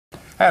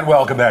And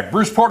welcome back.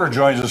 Bruce Porter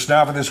joins us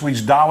now for this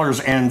week's Dollars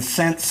and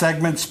Cents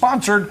segment,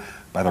 sponsored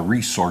by the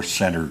Resource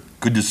Center.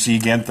 Good to see you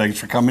again. Thanks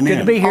for coming in. Good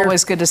to be here.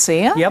 Always good to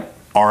see you. Yep.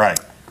 All right.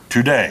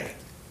 Today,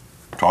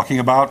 talking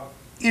about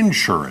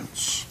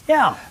insurance.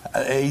 Yeah.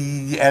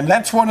 And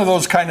that's one of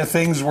those kind of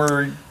things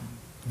where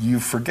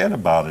you forget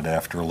about it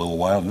after a little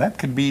while, and that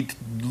could be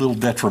a little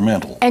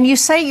detrimental. And you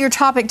say your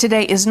topic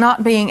today is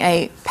not being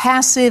a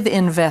passive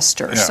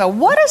investor. Yeah. So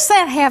what does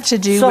that have to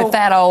do with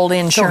that old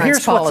insurance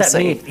here's policy? What's that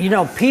mean. You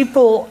know,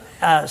 people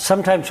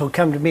sometimes will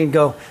come to me and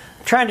go,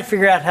 I'm trying to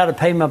figure out how to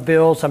pay my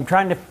bills. I'm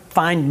trying to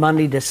find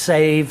money to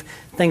save,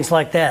 things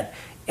like that.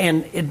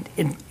 And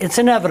it's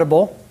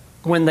inevitable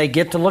when they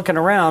get to looking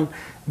around.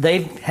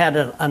 They've had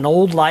an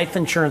old life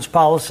insurance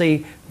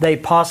policy. They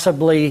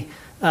possibly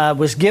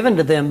was given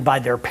to them by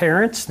their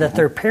parents that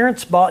their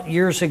parents bought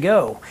years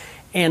ago.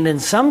 And in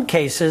some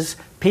cases,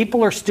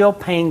 people are still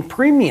paying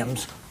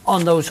premiums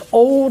on those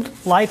old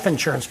life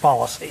insurance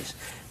policies.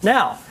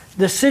 Now,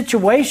 the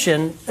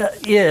situation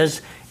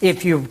is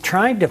if you're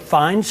trying to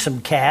find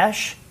some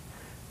cash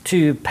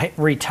to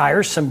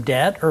retire some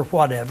debt or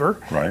whatever,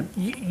 right,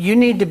 you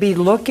need to be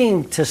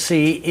looking to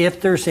see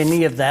if there's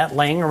any of that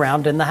laying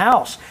around in the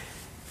house.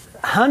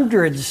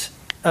 Hundreds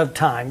of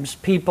times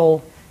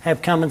people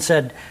have come and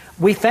said,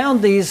 we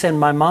found these in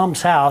my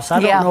mom's house. I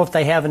don't know if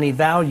they have any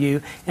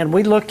value. And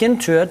we look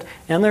into it,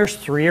 and there's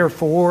 $3 or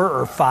 $4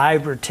 or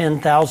 $5 or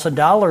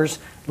 $10,000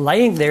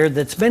 laying there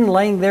that's been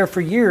laying there for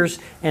years,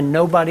 and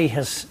nobody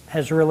has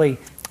really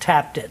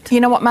tapped it.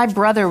 You know what? My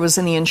brother was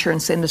in the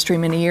insurance industry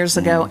many years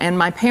ago, and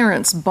my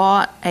parents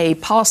bought a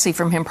policy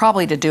from him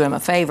probably to do him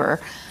a favor.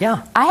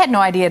 Yeah. I had no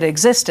idea it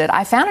existed.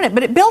 I found it,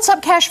 but it builds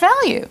up cash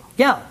value.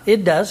 Yeah,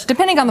 it does.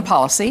 Depending on the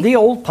policy. The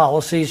old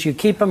policies, you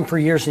keep them for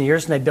years and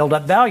years, and they build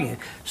up value.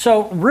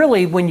 So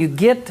really, when you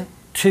get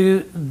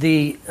to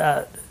the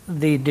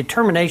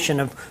determination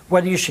of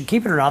whether you should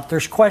keep it or not,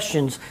 there's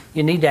questions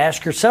you need to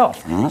ask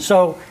yourself.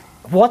 So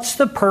what's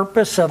the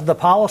purpose of the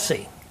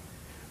policy?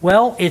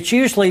 Well, it's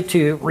usually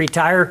to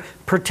retire,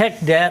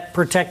 protect debt,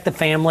 protect the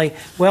family.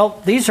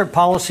 Well, these are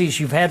policies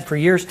you've had for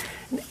years.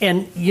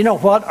 And you know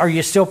what? Are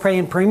you still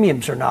paying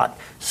premiums or not?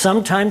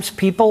 Sometimes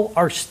people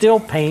are still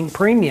paying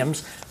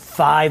premiums,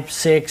 $5,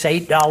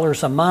 $6,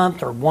 $8 a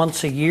month or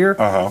once a year,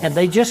 and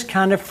they just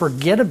kind of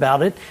forget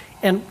about it.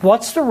 And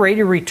what's the rate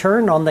of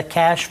return on the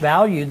cash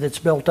value that's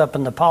built up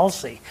in the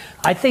policy?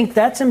 I think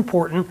that's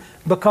important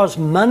because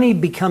money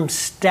becomes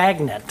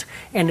stagnant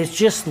and it's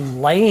just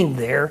laying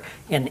there.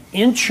 And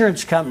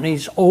insurance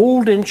companies,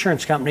 old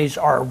insurance companies,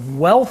 are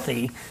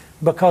wealthy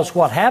because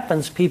what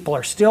happens, people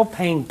are still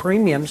paying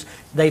premiums.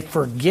 They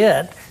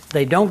forget.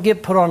 They don't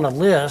get put on a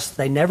list.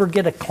 They never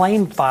get a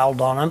claim filed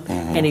on them.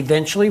 And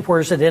eventually,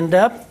 where does it end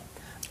up?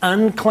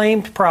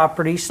 Unclaimed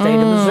property, state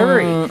of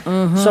Missouri.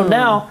 So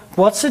now,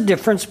 what's the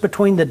difference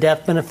between the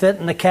death benefit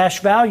and the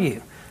cash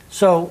value?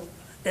 So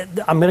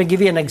I'm going to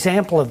give you an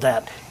example of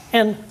that.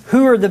 And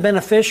who are the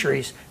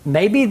beneficiaries?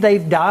 Maybe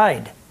they've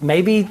died.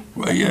 Maybe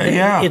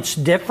it's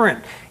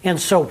different. And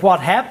so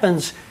what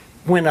happens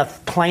when a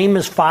claim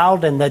is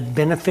filed and the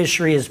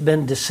beneficiary has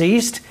been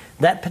deceased,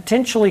 that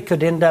potentially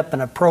could end up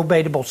in a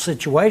probatable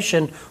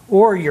situation,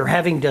 or you're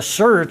having to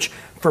search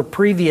for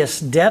previous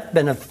death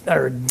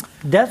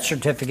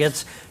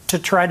certificates to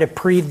try to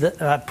prove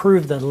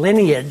the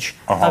lineage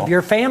of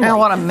your family. Oh,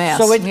 what a mess.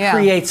 So it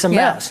creates a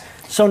mess.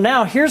 So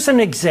now here's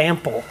an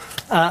example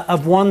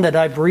of one that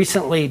I've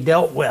recently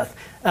dealt with.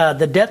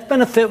 The death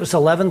benefit was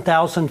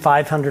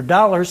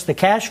 $11,500. The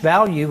cash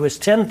value was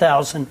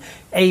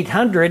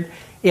 $10,800.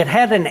 It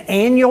had an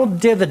annual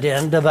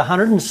dividend of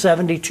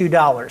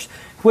 $172,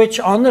 which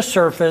on the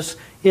surface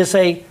is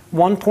a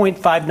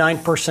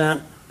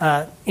 1.59%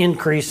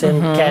 increase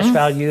in cash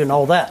value and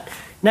all that.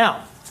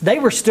 Now, they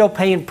were still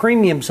paying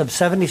premiums of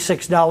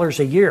 $76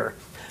 a year.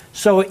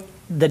 So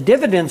the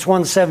dividend's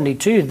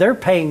 $172, they're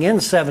paying in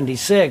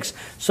 $76.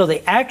 So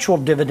the actual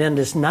dividend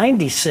is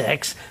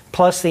 $96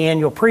 plus the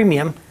annual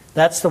premium.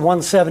 That's the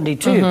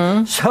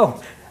 $172. So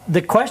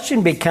the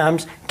question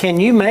becomes, can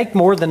you make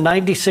more than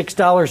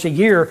 $96 a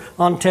year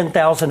on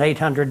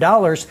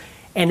 $10,800?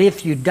 And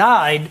if you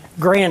died,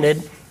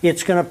 granted,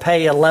 it's going to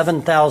pay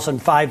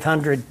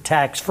 $11,500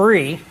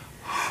 tax-free.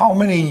 How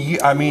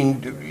many, I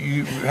mean,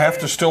 you have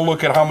to still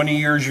look at how many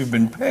years you've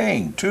been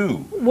paying,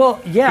 too. Well,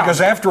 yeah.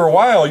 Because after a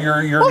while,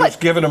 you're just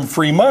giving them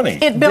free money.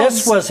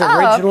 This was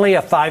originally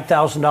a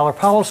 $5,000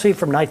 policy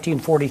from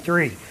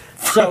 1943.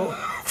 So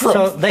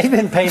they've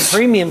been paying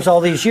premiums all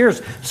these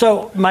years.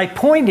 So my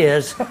point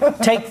is,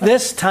 take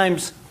this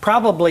times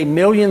probably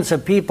millions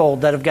of people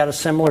that have got a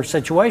similar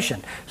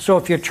situation. So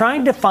if you're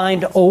trying to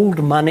find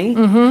old money,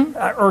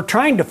 or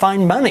trying to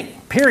find money,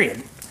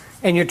 period,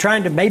 and you're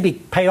trying to maybe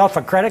pay off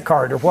a credit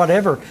card or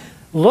whatever,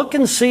 look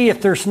and see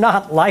if there's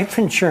not life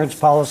insurance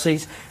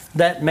policies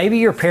that maybe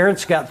your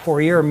parents got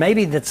for you, or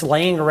maybe that's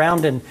laying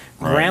around in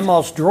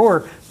grandma's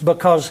drawer,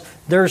 because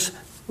there's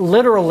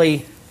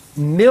literally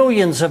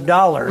millions of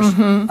dollars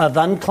of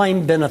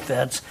unclaimed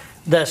benefits.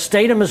 The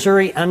state of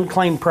Missouri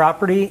unclaimed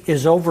property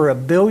is over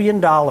 $1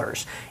 billion.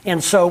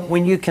 And so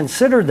when you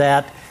consider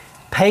that,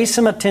 Pay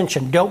some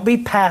attention. Don't be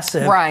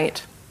passive.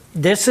 Right.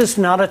 This is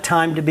not a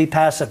time to be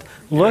passive.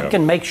 Look Yeah.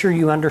 and make sure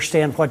you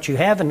understand what you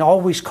have, and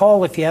always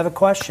call if you have a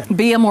question.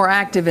 Be a more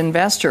active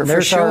investor,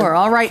 There's for sure. our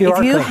All right, QR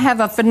if you code.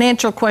 have a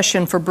financial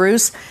question for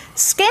Bruce,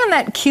 scan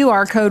that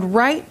QR code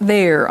right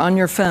there on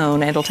your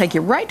phone, and it'll take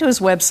you right to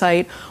his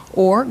website,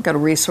 or go to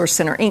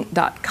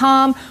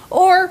resourcecenterinc.com,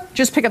 or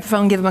just pick up the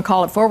phone, give him a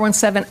call at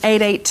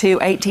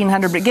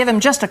 417-882-1800. But give him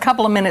just a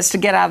couple of minutes to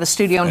get out of the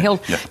studio, and he'll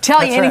Yeah.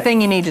 tell you That's right.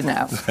 anything you need to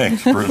know.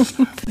 Thanks, Bruce.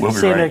 We'll be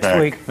See you right next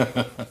back. week.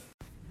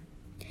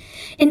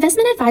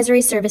 Investment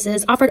advisory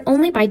services offered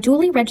only by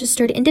duly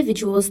registered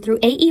individuals through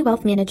AE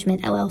Wealth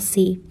Management,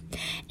 LLC.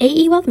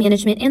 AE Wealth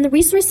Management and the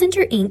Resource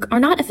Center, Inc. are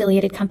not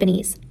affiliated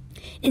companies.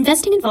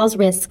 Investing involves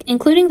risk,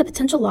 including the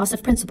potential loss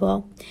of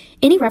principal.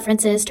 Any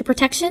references to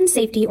protection,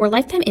 safety, or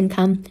lifetime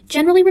income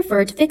generally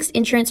refer to fixed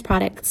insurance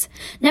products,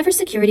 never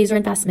securities or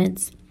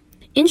investments.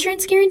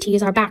 Insurance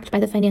guarantees are backed by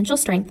the financial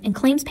strength and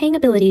claims-paying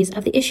abilities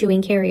of the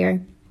issuing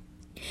carrier.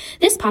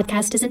 This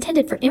podcast is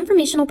intended for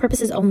informational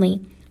purposes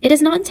only. It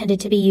is not intended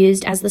to be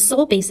used as the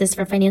sole basis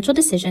for financial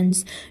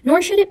decisions,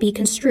 nor should it be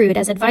construed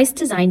as advice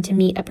designed to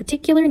meet a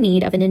particular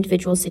need of an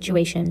individual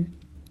situation.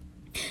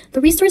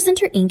 The Resource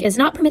Center, Inc. is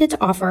not permitted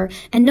to offer,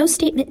 and no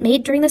statement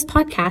made during this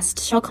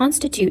podcast shall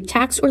constitute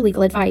tax or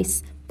legal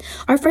advice.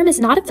 Our firm is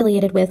not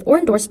affiliated with or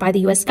endorsed by the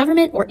U.S.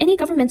 government or any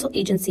governmental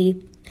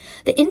agency.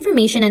 The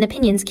information and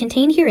opinions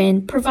contained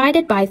herein,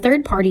 provided by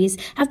third parties,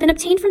 have been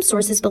obtained from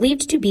sources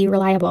believed to be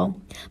reliable,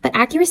 but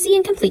accuracy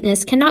and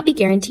completeness cannot be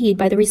guaranteed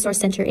by the Resource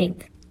Center,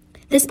 Inc.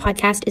 This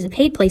podcast is a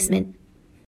paid placement.